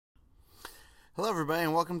Hello everybody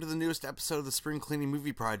and welcome to the newest episode of the Spring Cleaning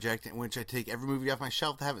Movie Project, in which I take every movie off my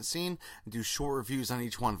shelf that I haven't seen and do short reviews on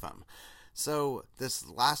each one of them. So this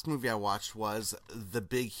last movie I watched was The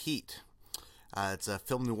Big Heat. It's a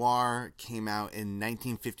film noir, came out in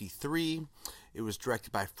 1953. It was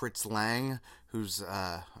directed by Fritz Lang, who's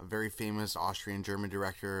a very famous Austrian-German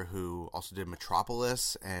director who also did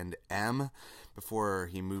Metropolis and M before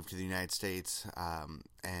he moved to the United States,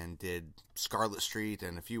 and did Scarlet Street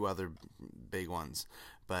and a few other big ones.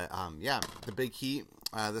 But yeah, The Big Heat.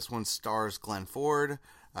 This one stars Glenn Ford,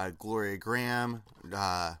 Gloria, Grahame,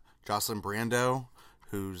 Jocelyn Brando,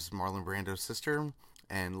 who's Marlon Brando's sister,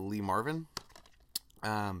 and Lee Marvin.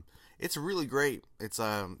 It's really great. It's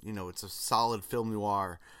it's a solid film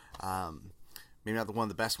noir. Maybe not one of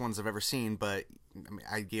the best ones I've ever seen, but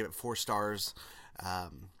I gave it 4 stars.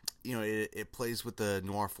 It plays with the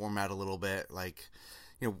noir format a little bit. Like,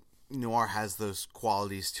 noir has those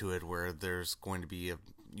qualities to it where there's going to be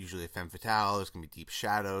usually a femme fatale. There's going to be deep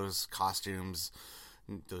shadows, costumes,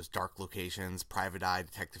 those dark locations, private eye,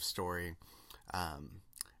 detective story.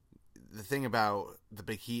 The thing about The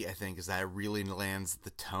Big Heat, I think, is that it really lands the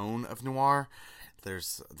tone of noir.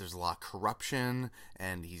 There's a lot of corruption,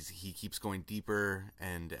 and he keeps going deeper,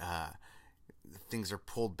 and things are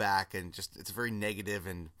pulled back, and just it's a very negative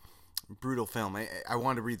and brutal film. I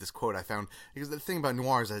wanted to read this quote I found, because the thing about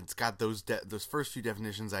noir is that it's got those first few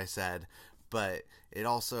definitions I said, but it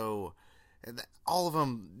also, all of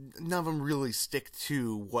them, none of them really stick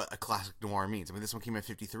to what a classic noir means. I mean, this one came out in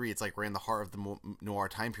 53. It's like right in the heart of the noir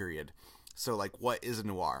time period. So, like, what is a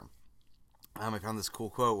noir? I found this cool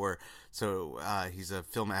quote where, he's a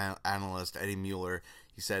film analyst, Eddie Mueller.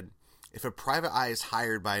 He said, "If a private eye is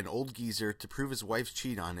hired by an old geezer to prove his wife's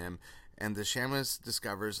cheat on him, and the shamus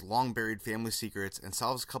discovers long-buried family secrets and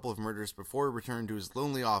solves a couple of murders before he returned to his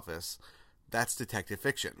lonely office, that's detective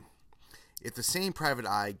fiction. If the same private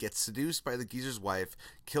eye gets seduced by the geezer's wife,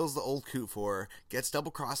 kills the old coot for her, gets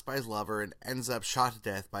double-crossed by his lover, and ends up shot to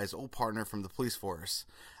death by his old partner from the police force,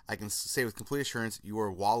 I can say with complete assurance you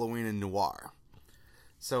are wallowing in noir."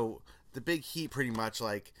 So, The Big Heat, pretty much,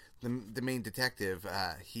 like, the main detective,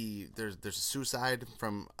 there's a suicide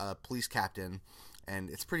from a police captain, and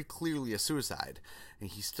it's pretty clearly a suicide, and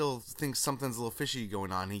he still thinks something's a little fishy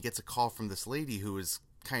going on. He gets a call from this lady who is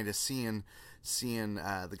kind of seeing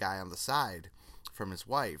the guy on the side from his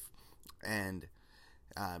wife, and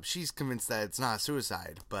she's convinced that it's not a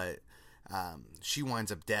suicide, but she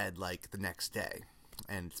winds up dead like the next day,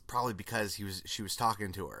 and it's probably because she was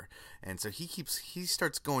talking to her. And so he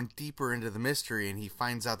starts going deeper into the mystery, and he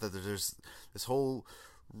finds out that there's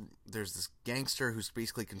this gangster who's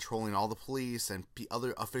basically controlling all the police and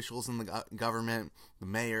other officials in the government, the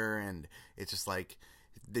mayor, and it's just like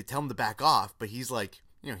they tell him to back off, but he's like,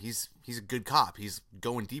 he's a good cop. He's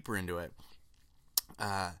going deeper into it.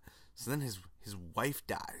 So then his wife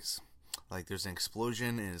dies. Like, there's an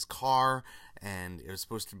explosion in his car, and it was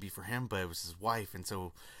supposed to be for him, but it was his wife, and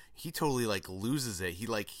so he totally, like, loses it.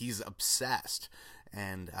 He's obsessed,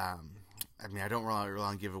 and I don't really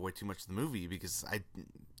want to give away too much of the movie, because I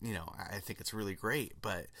think it's really great.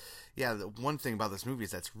 But yeah, the one thing about this movie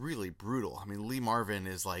is that's really brutal. I mean, Lee Marvin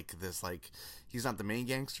is like this, like, he's not the main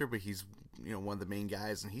gangster, but he's one of the main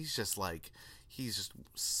guys, and he's just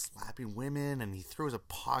slapping women, and he throws a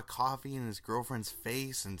pot of coffee in his girlfriend's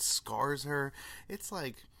face and scars her. It's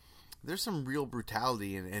like there's some real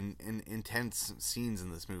brutality and intense scenes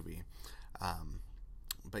in this movie.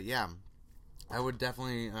 But yeah, I would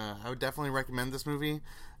definitely recommend this movie,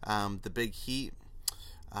 The Big Heat,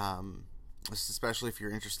 especially if you're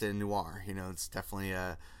interested in noir. It's definitely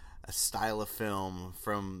a style of film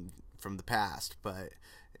from the past, but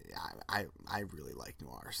I really like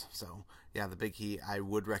noirs. So yeah, The Big Heat, I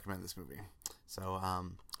would recommend this movie. So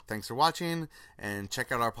thanks for watching, and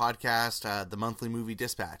check out our podcast, The Monthly Movie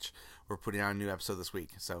Dispatch. We're putting out a new episode this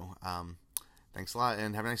week. So thanks a lot,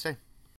 and have a nice day.